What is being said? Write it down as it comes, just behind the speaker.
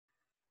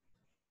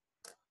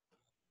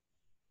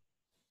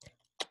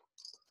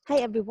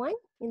Hi everyone!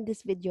 In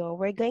this video,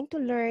 we're going to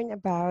learn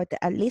about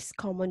a least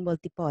common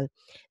multiple.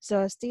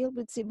 So, still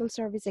with civil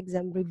service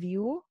exam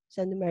review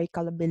sa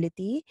numerical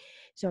ability.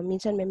 So,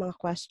 minsan may mga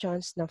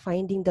questions na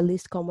finding the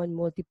least common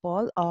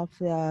multiple of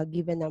the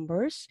given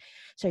numbers.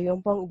 So,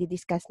 yung pong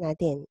i-discuss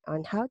natin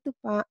on how to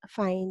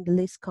find the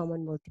least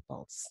common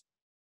multiples.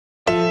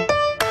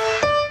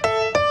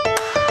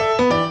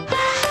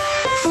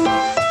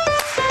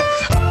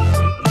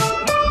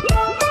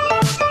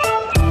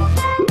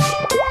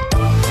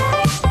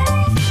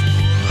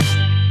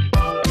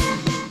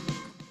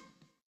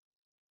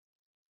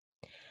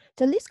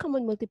 The least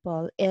common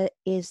multiple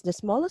is the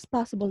smallest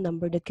possible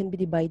number that can be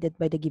divided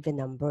by the given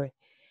number.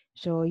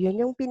 So,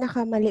 yun yung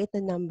pinakamaliit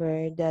na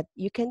number that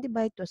you can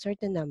divide to a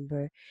certain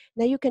number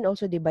na you can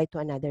also divide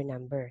to another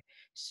number.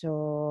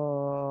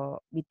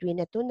 So,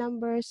 between the two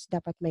numbers,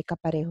 dapat may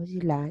kapareho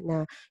sila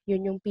na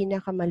yun yung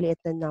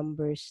pinakamaliit na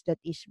numbers that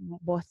is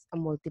both a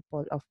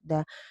multiple of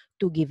the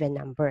two given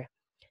number.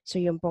 So,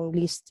 yung pong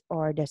least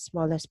or the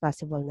smallest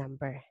possible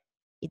number.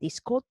 It is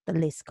called the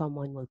least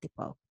common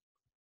multiple.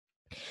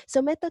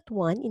 So, method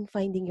 1 in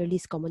finding your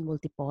least common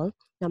multiple.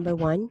 Number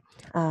 1,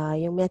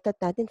 yung method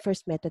natin,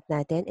 first method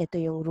natin,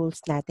 ito yung rules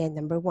natin.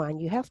 Number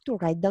 1, you have to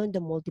write down the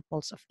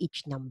multiples of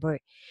each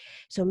number.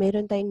 So,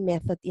 meron tayong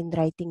method in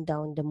writing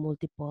down the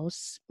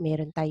multiples.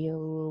 Meron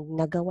tayong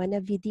nagawa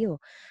na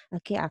video.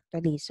 Okay,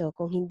 actually. So,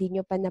 kung hindi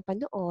nyo pa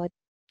napanood,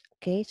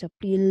 okay, so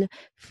feel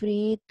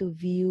free to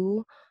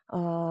view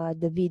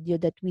the video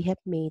that we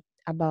have made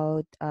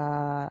about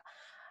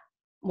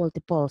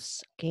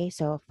multiples. Okay,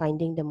 so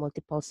finding the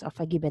multiples of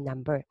a given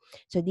number.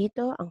 So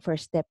dito, ang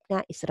first step nga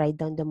is write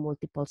down the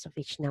multiples of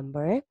each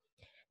number.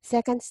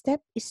 Second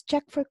step is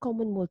check for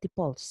common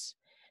multiples.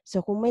 So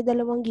kung may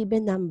dalawang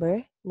given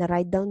number,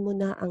 na-write down mo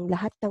na ang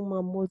lahat ng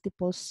mga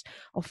multiples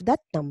of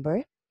that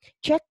number,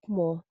 check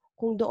mo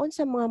kung doon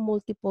sa mga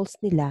multiples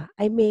nila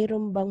ay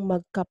mayroon bang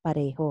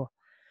magkapareho.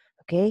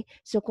 Okay?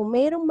 So kung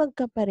mayroong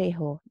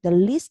magkapareho, the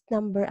least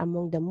number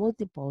among the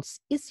multiples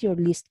is your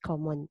least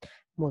common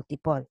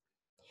multiple.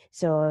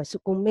 So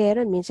kung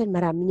meron, minsan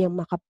marami niyang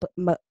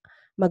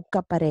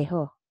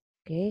magkapareho.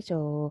 Okay,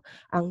 so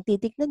ang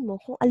titignan mo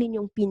kung alin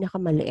yung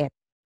pinakamaliit.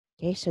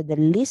 Okay, so the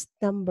least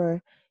number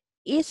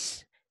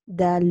is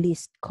the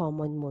least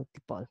common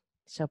multiple.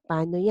 So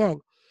paano yan?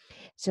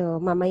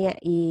 So mamaya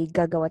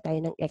igagawa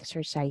tayo ng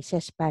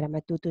exercises para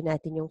matuto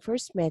natin yung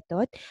first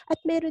method at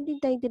meron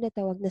din tayong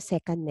tinatawag na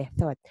second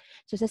method.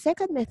 So sa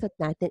second method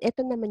natin,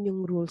 ito naman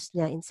yung rules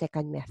niya in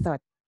second method.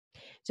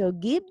 So,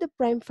 give the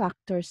prime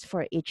factors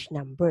for each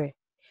number.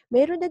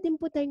 Meron na din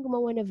po tayong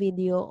gumawa na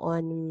video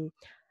on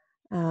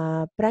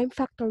prime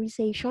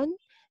factorization.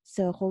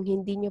 So, kung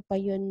hindi nyo pa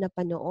yun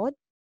napanood,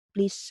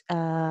 please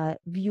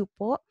view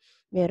po.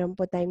 Meron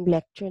po tayong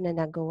lecture na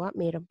nagawa.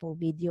 Meron pong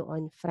video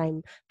on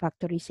prime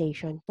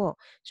factorization po.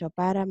 So,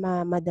 para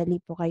madali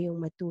po kayong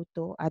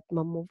matuto at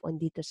ma-move on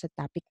dito sa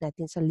topic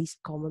natin sa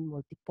least common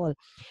multiple.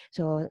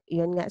 So,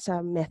 yun nga sa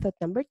method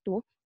number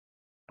 2.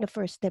 The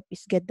first step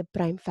is get the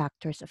prime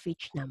factors of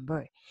each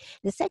number.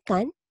 The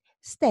second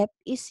step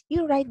is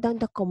you write down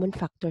the common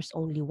factors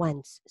only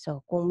once.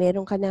 So, kung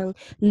meron ka ng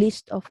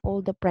list of all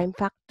the prime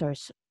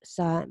factors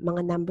sa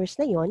mga numbers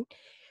na yon,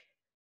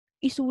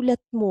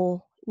 isulat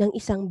mo ng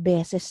isang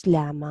beses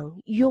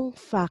lamang yung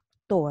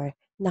factor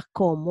na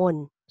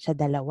common sa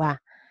dalawa.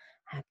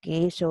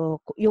 Okay, so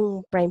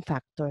yung prime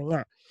factor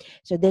nga.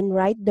 So then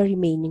write the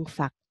remaining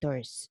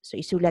factors. So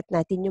isulat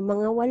natin yung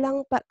mga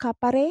walang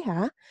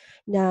kapareha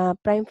na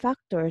prime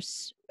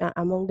factors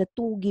among the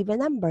two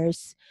given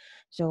numbers.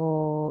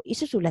 So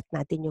isusulat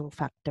natin yung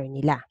factor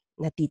nila.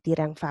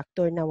 Natitirang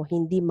factor na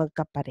hindi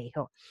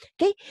magkapareho.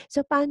 Okay,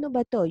 so paano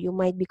ba to? You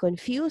might be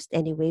confused.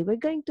 Anyway, we're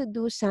going to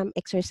do some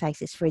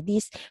exercises for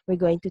this. We're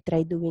going to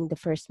try doing the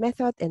first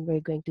method and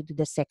we're going to do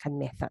the second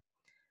method.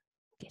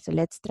 Okay, so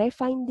let's try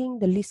finding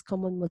the least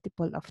common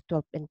multiple of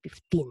 12 and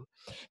 15.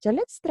 So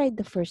let's try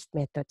the first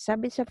method.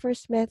 Sabi sa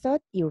first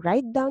method, you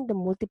write down the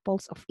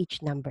multiples of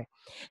each number.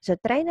 So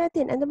try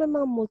natin, ano ba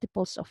mga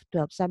multiples of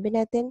 12? Sabi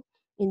natin,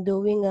 in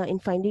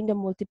finding the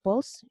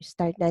multiples,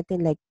 start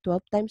natin like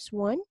 12 times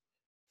 1.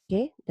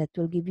 Okay, that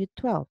will give you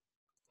 12.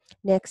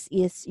 Next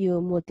is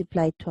you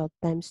multiply 12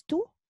 times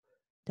 2.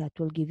 That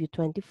will give you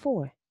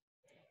 24.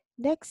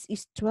 Next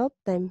is 12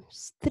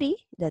 times 3,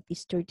 that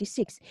is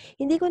 36.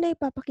 Hindi ko na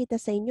ipapakita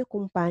sa inyo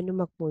kung paano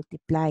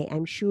mag-multiply.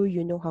 I'm sure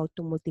you know how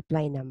to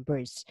multiply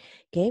numbers.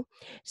 Okay?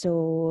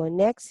 So,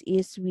 next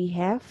is we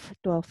have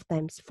 12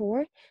 times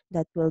 4.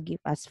 That will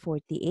give us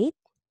 48.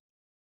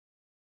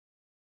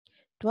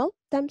 12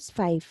 times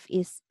 5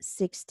 is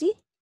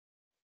 60.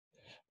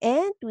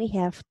 And we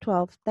have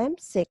 12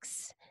 times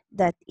 6.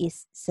 That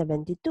is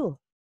 72.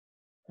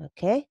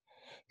 Okay?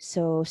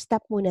 So,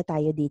 stop muna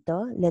tayo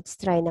dito. Let's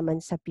try naman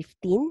sa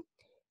 15.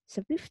 So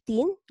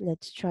 15,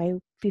 let's try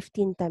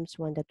 15 times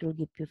 1, that will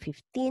give you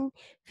 15.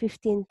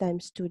 15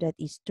 times 2, that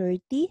is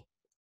 30.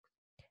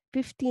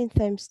 15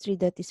 times 3,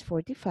 that is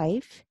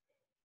 45.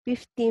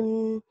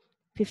 15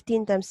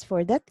 times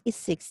 4, that is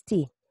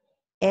 60.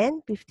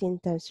 And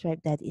 15 times 5,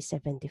 that is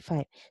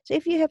 75. So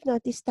if you have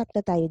noticed, stop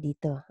na tayo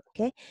dito.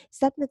 Okay?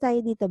 Stop na tayo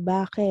dito.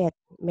 Bakit?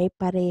 May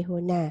pareho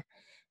na.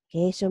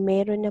 Okay? So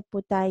meron na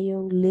po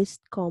tayong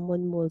least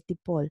common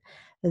multiple.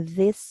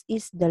 This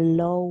is the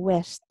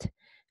lowest.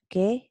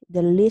 Okay?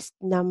 The least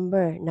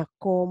number na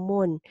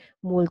common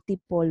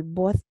multiple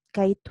both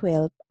kay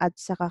 12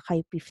 at saka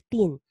kay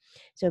 15.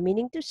 So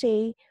meaning to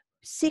say,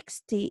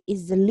 60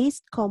 is the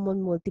least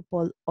common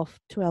multiple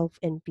of 12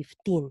 and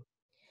 15.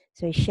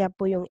 So, siya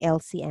po yung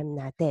LCM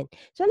natin.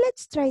 So,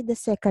 let's try the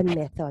second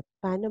method.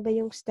 Paano ba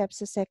yung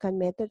steps sa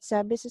second method?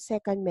 Sabi sa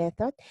second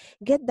method,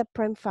 get the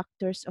prime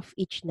factors of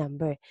each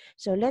number.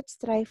 So, let's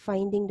try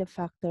finding the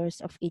factors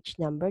of each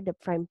number, the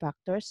prime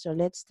factors. So,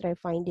 let's try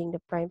finding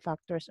the prime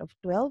factors of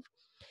 12.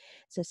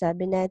 So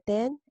sabi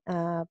natin,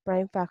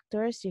 prime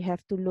factors, you have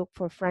to look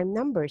for prime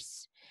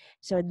numbers.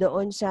 So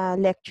doon sa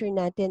lecture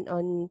natin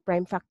on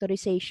prime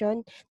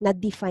factorization,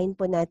 na-define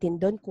po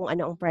natin doon kung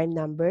ano ang prime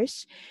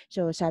numbers.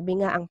 So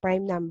sabi nga, ang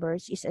prime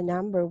numbers is a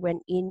number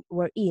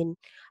wherein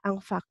ang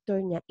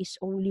factor niya is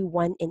only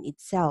 1 in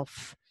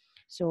itself.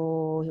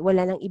 So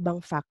wala nang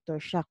ibang factor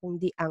siya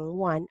kundi ang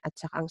 1 at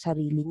saka ang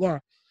sarili niya.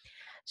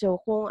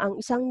 So, kung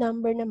ang isang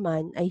number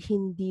naman ay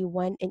hindi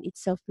 1 in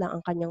itself lang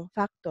ang kanyang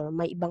factor,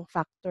 may ibang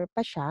factor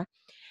pa siya.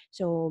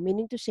 So,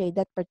 meaning to say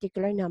that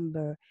particular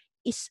number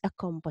is a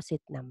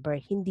composite number,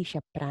 hindi siya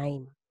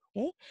prime.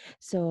 Okay?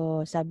 So,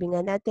 sabi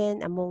nga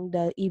natin, among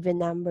the even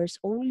numbers,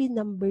 only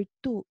number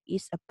 2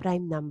 is a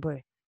prime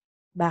number.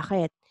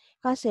 Bakit?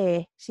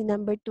 Kasi si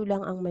number 2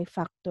 lang ang may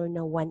factor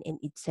na 1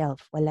 in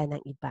itself, wala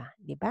nang iba,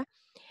 di ba?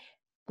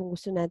 Kung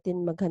gusto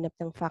natin maghanap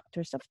ng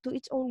factors of 2,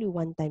 it's only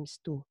 1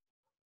 times 2.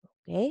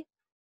 Okay?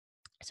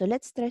 So,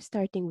 let's try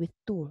starting with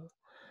 2.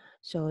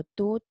 So,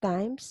 2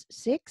 times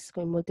 6.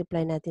 Kung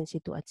multiply natin si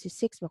 2 at si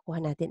 6,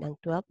 makuha natin ang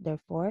 12.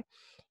 Therefore,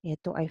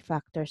 ito ay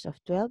factors of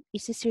 12.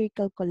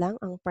 Isi-circle ko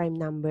lang ang prime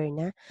number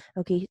na.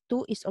 Okay,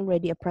 2 is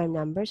already a prime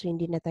number, so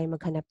hindi na tayo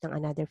maghanap ng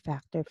another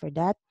factor for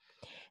that.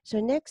 So,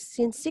 next,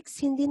 since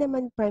 6, hindi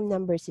naman prime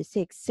number si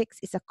 6.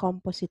 6 is a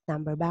composite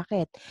number.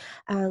 Bakit?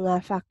 Ang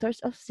factors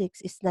of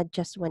 6 is not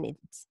just one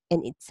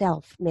in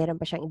itself. Meron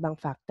pa siyang ibang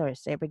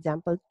factors. So, for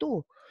example,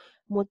 2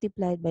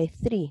 multiplied by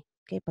 3.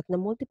 Okay, pag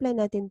na-multiply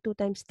natin 2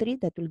 times 3,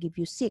 that will give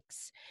you 6.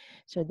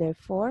 So,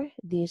 therefore,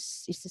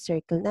 this is the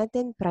circle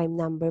natin. Prime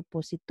number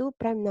po si 2,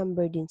 prime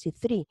number din si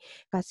 3.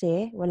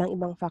 Kasi, walang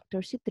ibang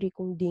factor si 3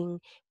 kung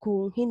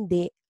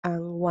hindi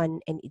ang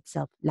 1 and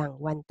itself lang.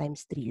 1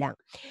 times 3 lang.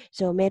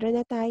 So, meron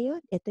na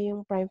tayo. Ito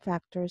yung prime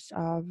factors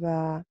of,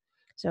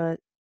 so,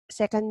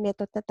 second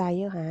method na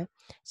tayo, ha?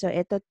 So,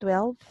 ito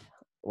 12.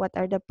 What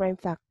are the prime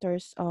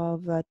factors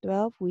of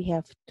 12? We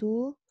have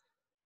 2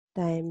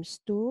 times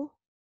 2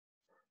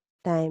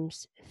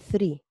 times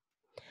 3.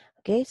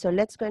 Okay, so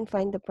let's go and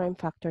find the prime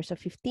factors of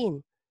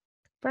 15.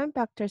 Prime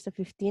factors of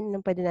 15,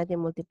 nang pwede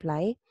natin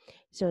multiply.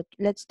 So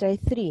let's try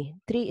 3.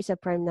 3 is a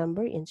prime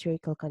number,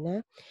 encircle ka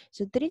na.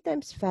 So 3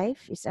 times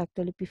 5 is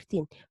actually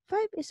 15.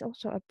 5 is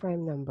also a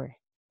prime number.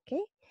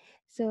 Okay?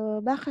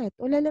 So bakit?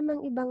 Wala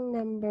namang ibang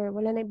number,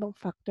 wala na ibang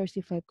factor si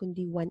 5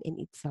 kundi 1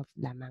 in itself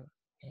lamang.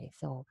 Okay,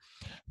 so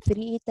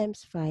 3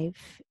 times 5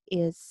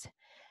 is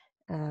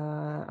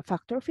a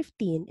factor of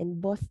 15,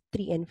 and both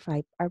 3 and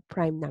 5 are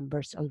prime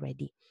numbers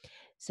already.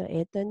 So,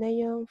 ito na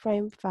yung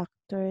prime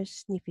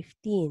factors ni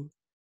 15.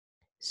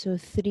 So,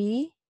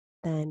 3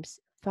 times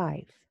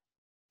 5.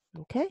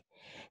 Okay?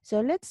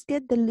 So, let's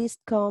get the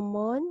least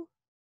common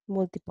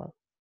multiple.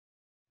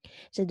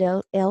 So,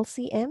 the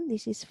LCM,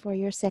 this is for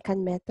your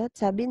second method.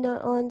 Sabi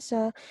noon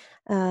sa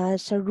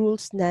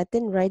rules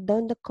natin, write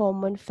down the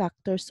common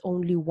factors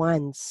only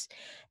once.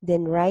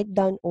 Then, write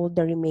down all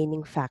the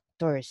remaining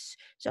factors.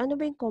 So, ano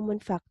ba yung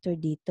common factor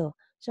dito?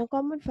 So, ang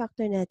common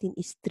factor natin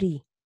is 3.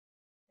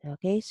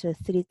 Okay? So,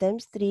 3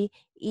 times 3,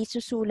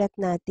 isusulat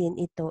natin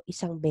ito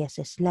isang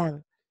beses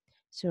lang.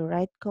 So,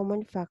 write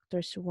common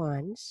factors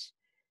once.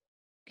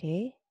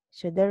 Okay?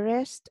 So, the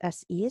rest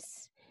as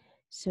is.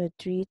 So,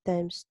 3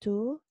 times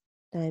 2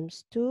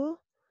 times 2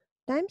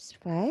 times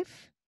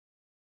 5.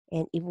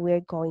 And if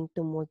we're going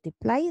to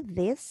multiply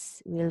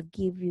this, we'll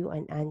give you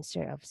an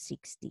answer of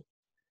 60.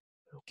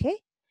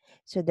 Okay?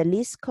 So, the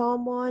least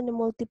common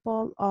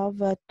multiple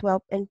of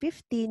 12 and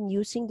 15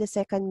 using the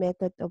second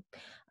method of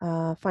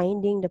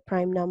finding the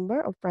prime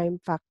number or prime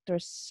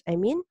factors,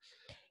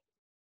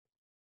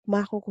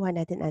 makukuha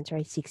natin answer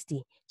ay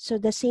 60. So,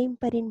 the same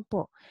pa rin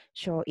po.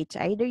 So, it's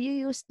either you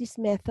use this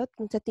method,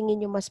 kung sa tingin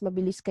nyo mas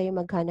mabilis kayo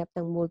maghanap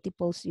ng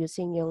multiples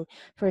using yung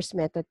first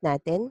method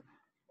natin,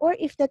 or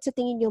if that sa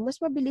tingin nyo mas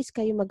mabilis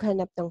kayo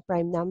maghanap ng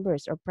prime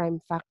numbers or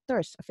prime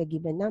factors of a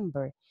given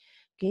number,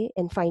 okay,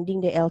 and finding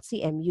the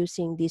LCM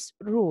using these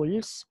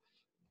rules,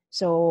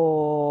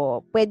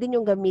 so, pwede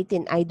nyo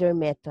gamitin either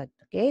method.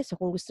 Okay? So,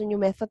 kung gusto nyo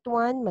method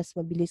 1, mas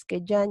mabilis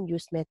kayo dyan,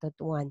 use method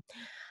 1.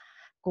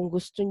 Kung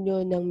gusto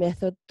nyo ng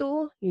method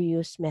 2,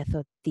 you use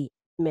method 2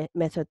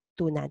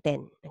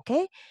 natin.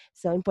 Okay?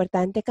 So,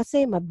 importante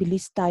kasi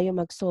mabilis tayo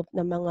mag-solve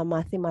ng mga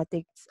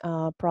mathematics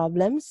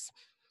problems.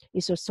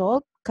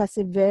 isosolve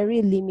kasi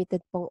very limited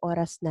pong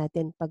oras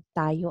natin pag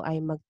tayo ay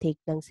mag-take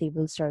ng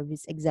civil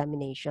service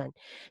examination.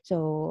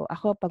 So,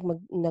 ako pag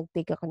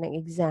nag-take ako ng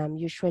exam,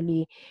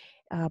 usually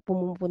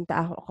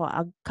pumupunta ako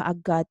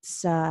kaagad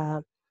sa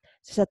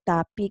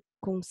topic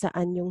kung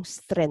saan yung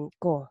strength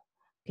ko.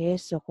 Okay,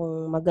 so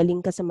kung magaling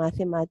ka sa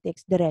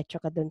mathematics,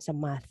 diretso ka dun sa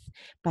math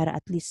para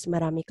at least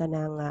marami ka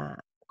ng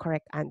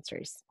correct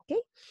answers. Okay,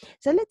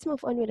 so let's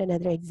move on with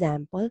another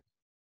example.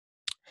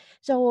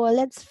 So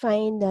let's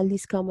find the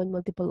least common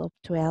multiple of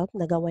 12.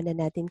 Nagawa na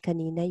natin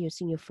kanina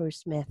using your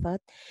first method.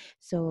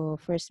 So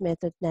first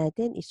method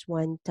natin is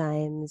 1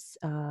 times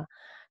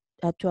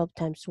 12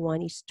 times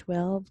 1 is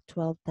 12,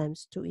 12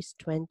 times 2 is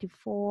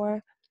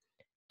 24,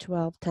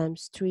 12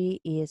 times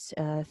 3 is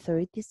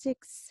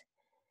 36,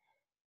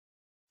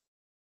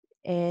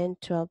 and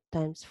 12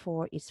 times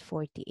 4 is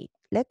 48.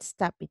 Let's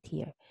stop it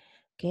here.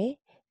 Okay,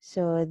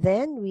 so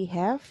then we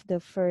have the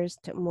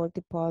first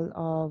multiple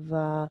of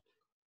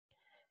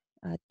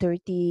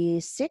 36,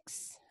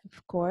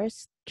 of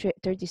course.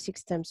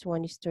 36 times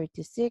 1 is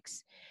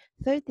 36.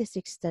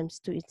 36 times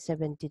 2 is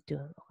 72.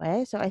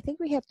 Okay, so I think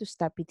we have to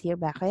stop it here.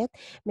 Bakit?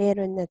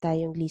 Meron na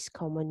tayong least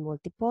common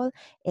multiple,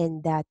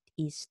 and that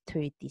is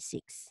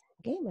 36.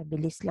 Okay,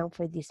 mabilis lang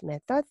for this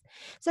method.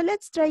 So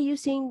let's try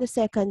using the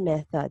second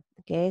method.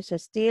 Okay, so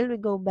still we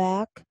go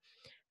back,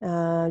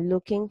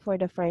 looking for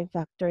the prime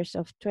factors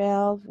of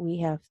 12.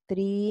 We have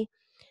 3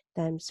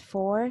 times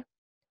 4.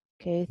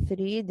 Okay,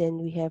 3.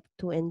 Then we have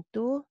 2 and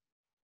 2.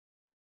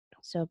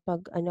 So,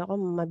 pag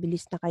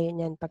mabilis na kayo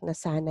niyan pag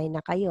nasanay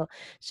na kayo.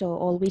 So,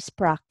 always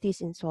practice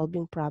in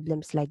solving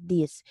problems like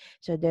this.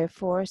 So,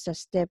 therefore, sa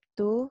step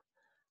 2,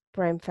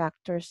 prime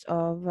factors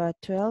of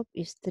 12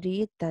 is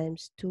 3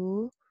 times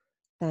 2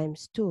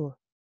 times 2.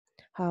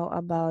 How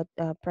about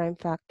prime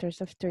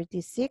factors of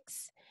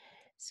 36?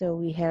 So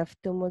we have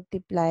to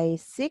multiply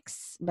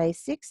 6 by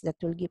 6. That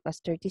will give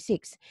us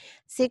 36.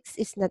 6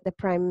 is not a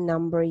prime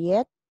number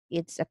yet.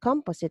 It's a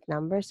composite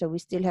number. So we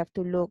still have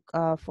to look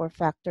for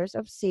factors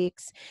of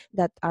 6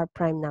 that are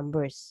prime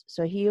numbers.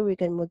 So here we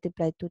can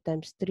multiply 2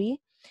 times 3.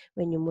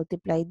 When you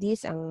multiply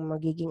this, ang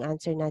magiging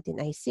answer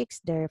natin ay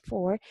 6.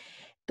 Therefore,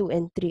 2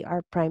 and 3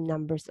 are prime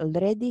numbers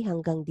already.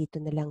 Hanggang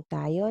dito na lang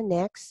tayo.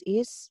 Next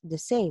is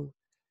the same.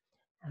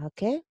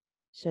 Okay?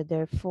 So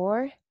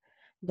therefore,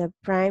 the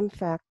prime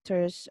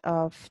factors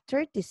of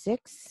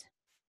 36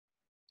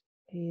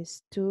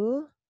 is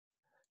 2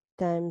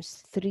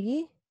 times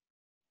 3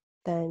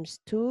 times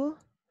 2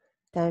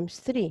 times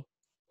 3.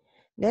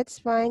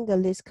 Let's find the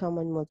least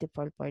common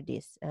multiple for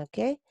this.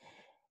 Okay?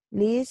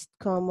 Least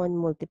common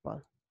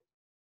multiple.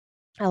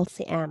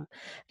 LCM.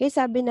 Okay,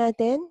 sabi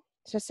natin,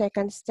 sa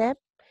second step,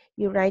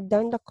 you write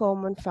down the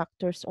common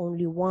factors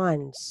only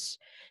once.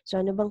 So,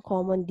 ano bang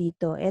common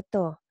dito?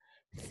 Ito,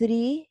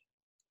 3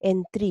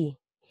 and 3.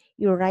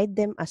 You write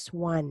them as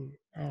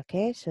 1.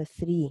 Okay, so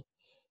 3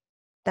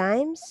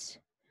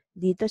 times,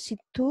 dito si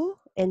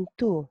 2 and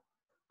 2.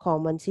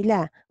 Common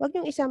sila. Huwag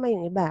niyong isama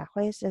yung iba.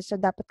 Okay, so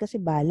dapat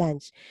kasi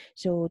balance.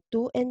 So,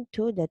 2 and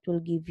 2, that will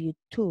give you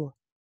 2.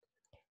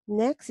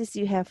 Next is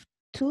you have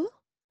 2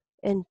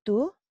 and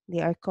 2. They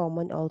are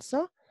common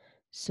also.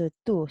 So,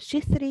 2. Si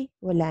 3,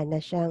 wala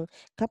na siyang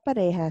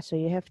kapareha. So,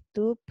 you have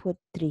to put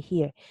 3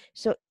 here.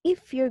 So,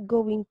 if you're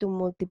going to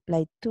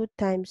multiply 3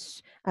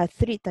 times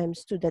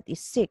 2, that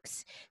is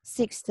 6.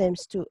 6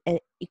 times 2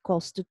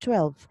 equals to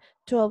 12.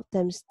 12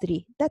 times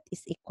 3, that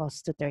is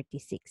equals to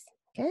 36.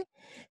 Okay?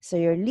 So,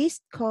 your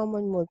least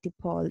common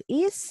multiple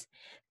is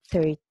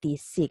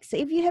 36. So,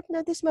 if you have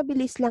noticed,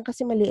 mabilis lang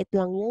kasi maliit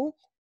lang yung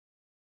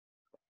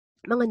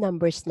mga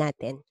numbers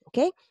natin.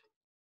 Okay?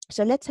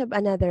 So let's have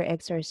another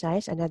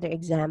exercise, another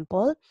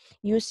example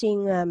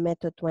using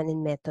method 1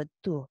 and method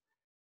 2.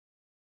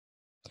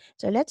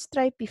 So let's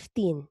try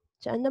 15.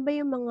 So ano ba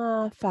yung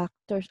mga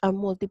factors,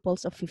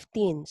 multiples of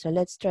 15? So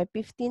let's try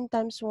 15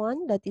 times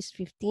 1, that is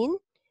 15.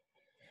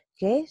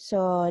 Okay,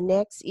 so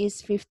next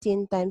is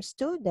 15 times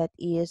 2, that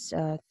is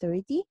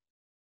 30.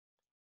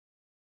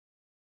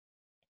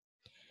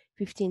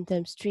 15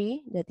 times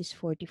 3, that is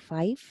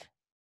 45.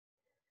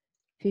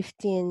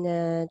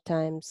 15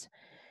 times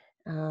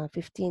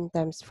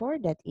 4,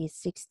 that is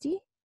 60.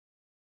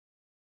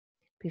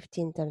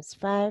 15 times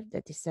 5,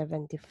 that is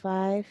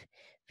 75.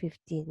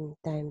 15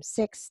 times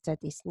 6, that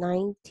is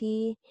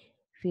 90.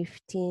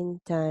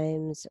 15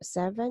 times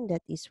 7,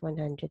 that is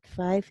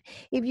 105.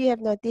 If you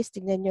have noticed,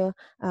 tignan nyo,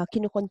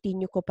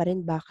 kinu-continue ko pa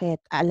rin.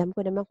 Bakit? Alam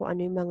ko naman kung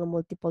ano yung mga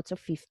multiples of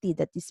 50.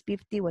 That is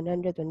 50,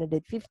 100,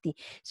 150.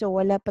 So,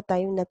 wala pa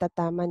tayong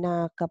natatama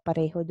na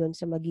kapareho doon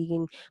sa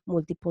magiging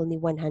multiple ni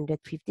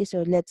 150.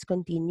 So, let's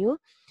continue.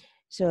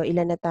 So,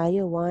 ilan na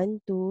tayo?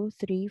 1,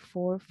 2, 3,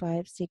 4,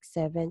 5, 6,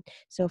 7.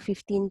 So,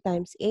 15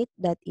 times 8,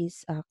 that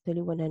is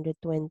actually 120.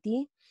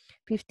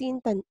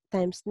 15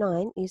 times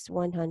 9 is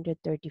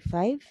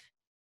 135.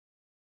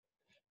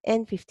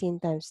 And 15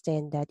 times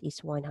 10, that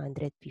is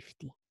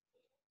 150.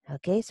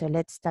 Okay, so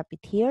let's stop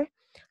it here.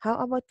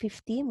 How about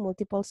 50?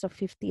 Multiples of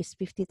 50 is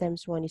 50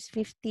 times 1 is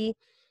 50.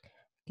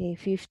 Okay,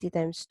 50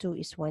 times 2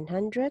 is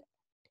 100.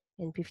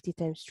 and 50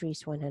 times 3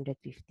 is 150.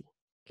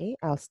 Okay,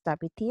 I'll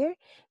stop it here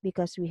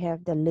because we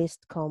have the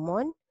least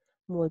common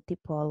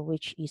multiple,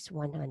 which is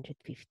 150.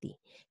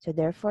 So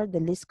therefore, the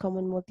least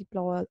common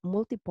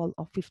multiple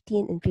of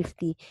 15 and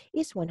 50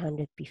 is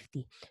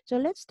 150. So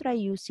let's try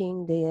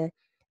using the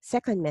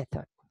second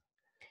method.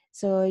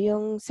 So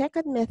yung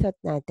second method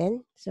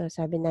natin, so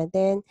sabi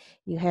natin,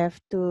 you have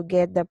to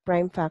get the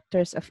prime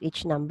factors of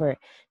each number.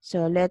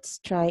 So let's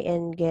try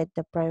and get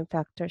the prime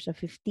factors of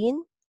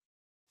 15.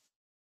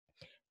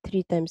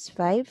 3 times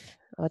 5,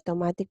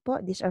 automatic po.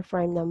 These are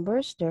prime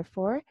numbers,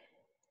 therefore,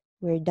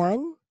 we're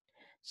done.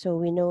 So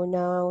we know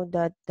now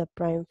that the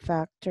prime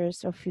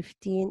factors of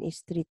 15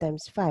 is 3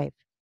 times 5.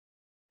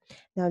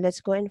 Now let's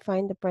go and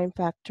find the prime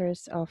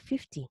factors of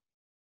 50.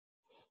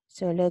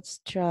 So let's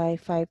try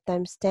 5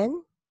 times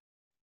 10.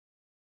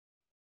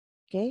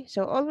 Okay,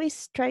 so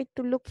always try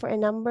to look for a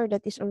number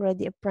that is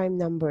already a prime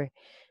number.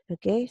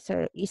 Okay,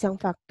 so isang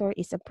factor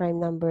is a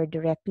prime number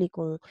directly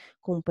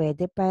kung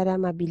pwede para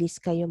mabilis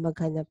kayo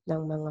maghanap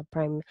ng mga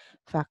prime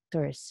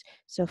factors.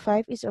 So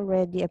 5 is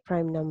already a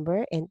prime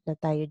number and na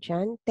tayo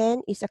dyan.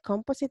 10 is a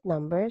composite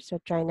number, so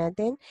try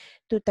natin.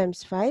 2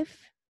 times 5,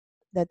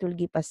 that will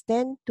give us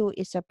 10. 2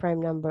 is a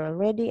prime number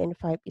already and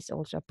 5 is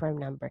also a prime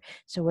number.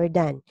 So we're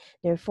done.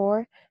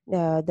 Therefore,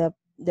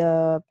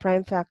 the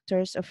prime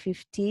factors of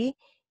 50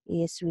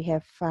 is we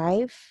have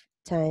 5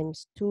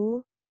 times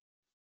 2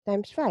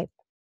 times 5.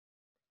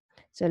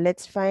 So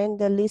let's find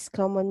the least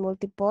common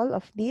multiple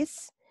of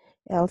this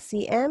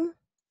LCM.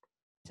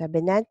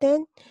 Sabi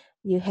natin,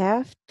 you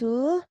have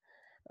to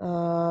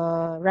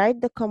write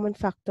the common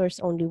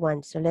factors only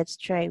once. So let's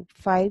try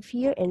 5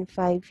 here and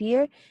 5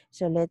 here.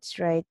 So let's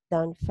write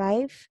down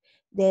 5.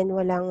 Then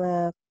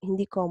walang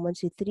hindi common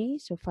si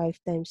 3. So 5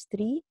 times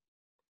 3.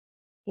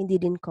 Hindi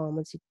din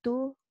common si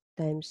 2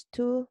 times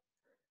 2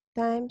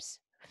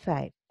 times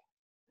 5.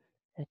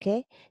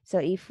 Okay, so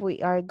if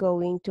we are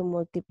going to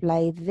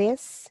multiply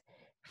this,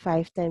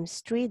 5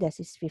 times 3, that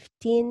is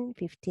 15.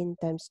 15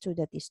 times 2,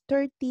 that is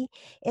 30.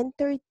 And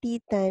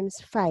 30 times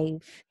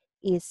 5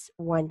 is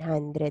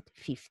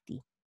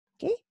 150.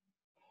 Okay,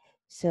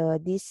 so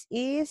this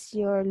is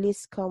your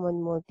least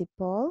common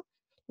multiple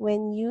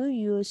when you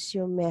use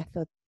your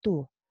method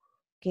 2.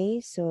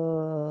 Okay,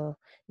 so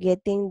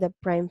getting the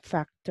prime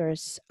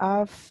factors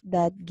of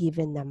that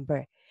given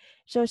number.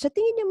 So sa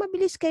tingin niyo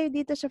mabilis kayo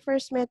dito sa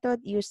first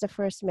method, use the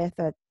first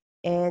method.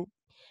 And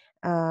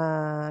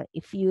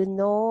if you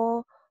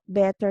know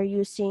better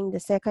using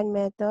the second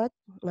method,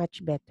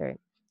 much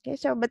better. Okay,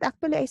 so but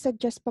actually I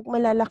suggest pag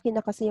malalaki na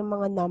kasi yung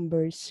mga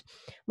numbers,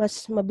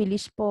 mas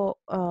mabilis po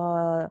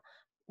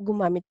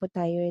gumamit po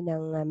tayo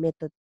ng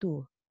method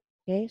 2.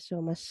 Okay,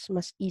 so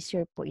mas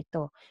easier po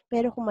ito.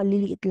 Pero kung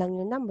maliliit lang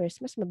yung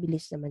numbers, mas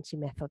mabilis naman si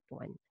method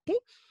 1.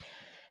 Okay?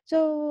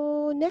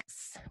 So,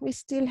 next, we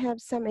still have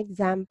some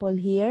example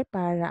here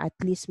para at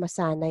least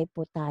masanay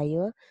po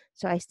tayo.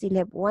 So, I still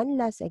have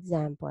one last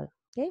example.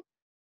 Okay?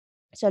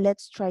 So,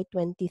 let's try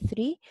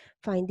 23,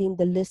 finding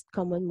the least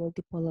common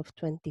multiple of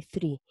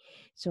 23.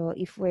 So,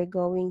 if we're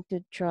going to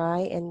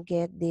try and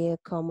get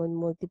the common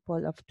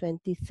multiple of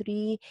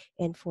 23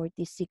 and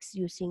 46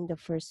 using the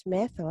first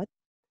method,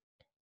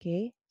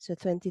 okay, so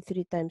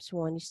 23 times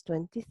 1 is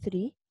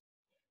 23.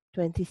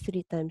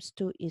 23 times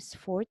 2 is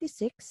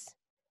 46.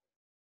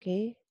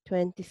 Okay,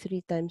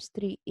 23 times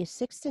 3 is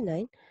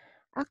 69.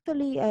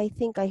 Actually, I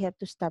think I have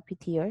to stop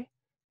it here.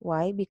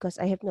 Why? Because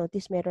I have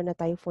noticed meron na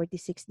tayo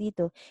 46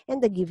 dito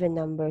and the given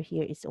number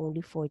here is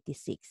only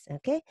 46.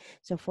 Okay,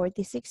 so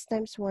 46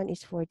 times 1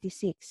 is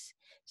 46.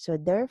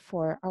 So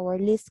therefore, our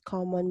least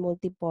common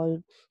multiple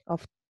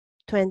of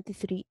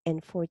 23 and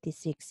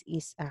 46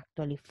 is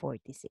actually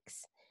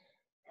 46.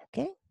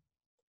 Okay?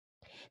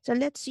 So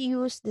let's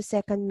use the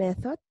second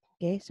method.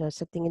 Okay, so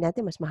sa tingin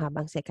natin, mas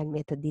mahabang second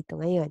method dito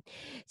ngayon.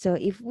 So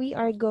if we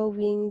are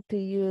going to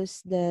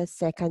use the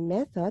second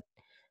method,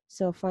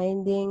 so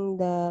finding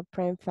the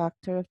prime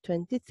factor of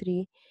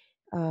 23,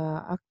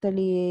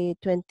 actually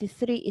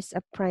 23 is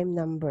a prime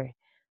number.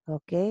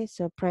 Okay,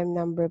 so prime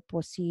number po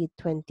si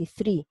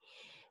 23.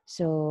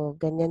 So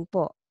ganyan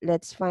po.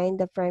 Let's find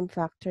the prime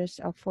factors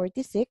of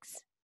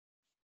 46.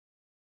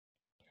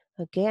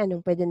 Okay,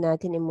 anong pwede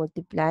natin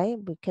i-multiply?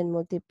 We can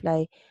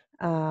multiply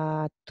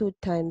 2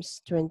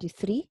 times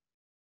 23.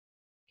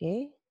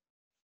 Okay.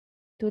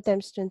 2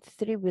 times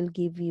 23 will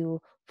give you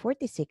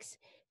 46.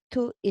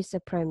 2 is a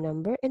prime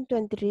number and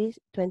 23,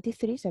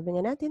 sabi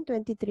nga natin,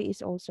 23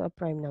 is also a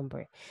prime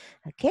number.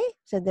 Okay,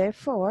 so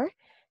therefore,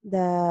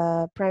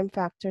 the prime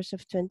factors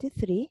of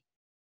 23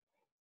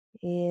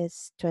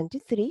 is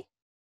 23.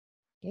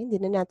 Okay, hindi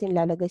na natin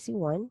lalagay si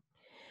 1.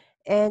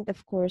 And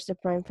of course, the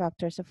prime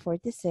factors of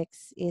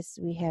 46 is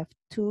we have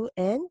 2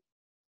 and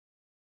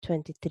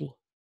 23.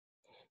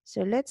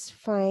 So let's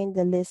find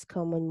the least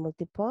common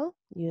multiple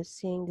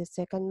using the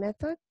second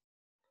method.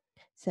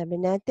 Sabi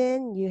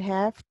natin, you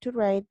have to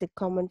write the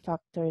common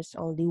factors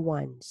only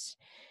once.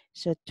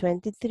 So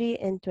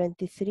 23 and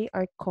 23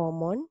 are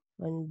common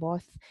on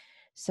both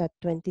sa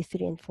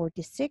 23 and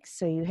 46.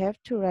 So you have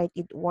to write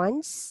it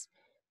once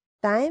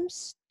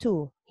times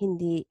 2.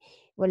 Hindi,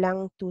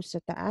 walang 2 sa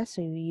taas.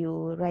 So,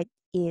 you write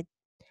it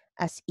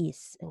as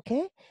is.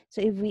 Okay?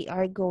 So, if we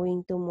are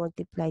going to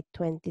multiply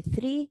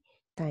 23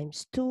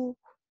 times 2,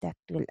 that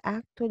will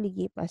actually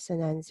give us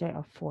an answer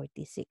of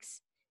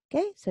 46.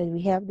 Okay? So,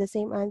 we have the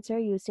same answer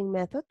using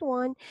method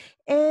 1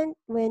 and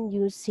when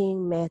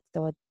using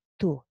method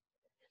 2.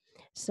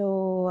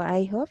 So,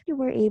 I hope you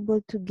were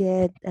able to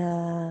get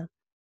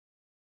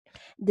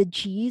the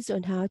G's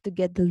on how to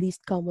get the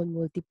least common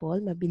multiple.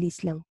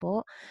 Mabilis lang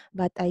po.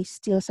 But I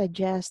still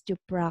suggest you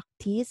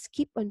practice.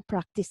 Keep on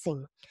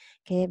practicing.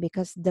 Okay?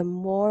 Because the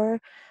more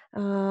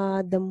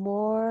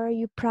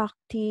you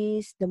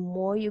practice, the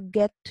more you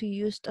get to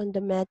use on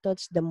the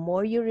methods, the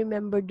more you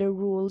remember the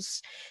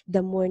rules,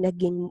 the more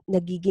nagiging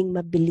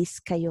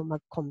mabilis kayo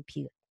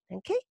mag-compute.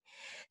 Okay?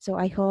 So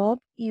I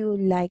hope you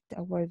liked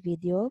our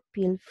video.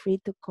 Feel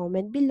free to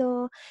comment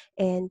below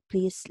and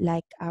please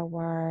like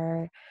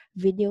our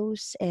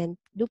videos and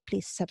do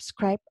please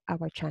subscribe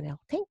our channel.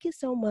 Thank you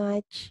so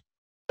much.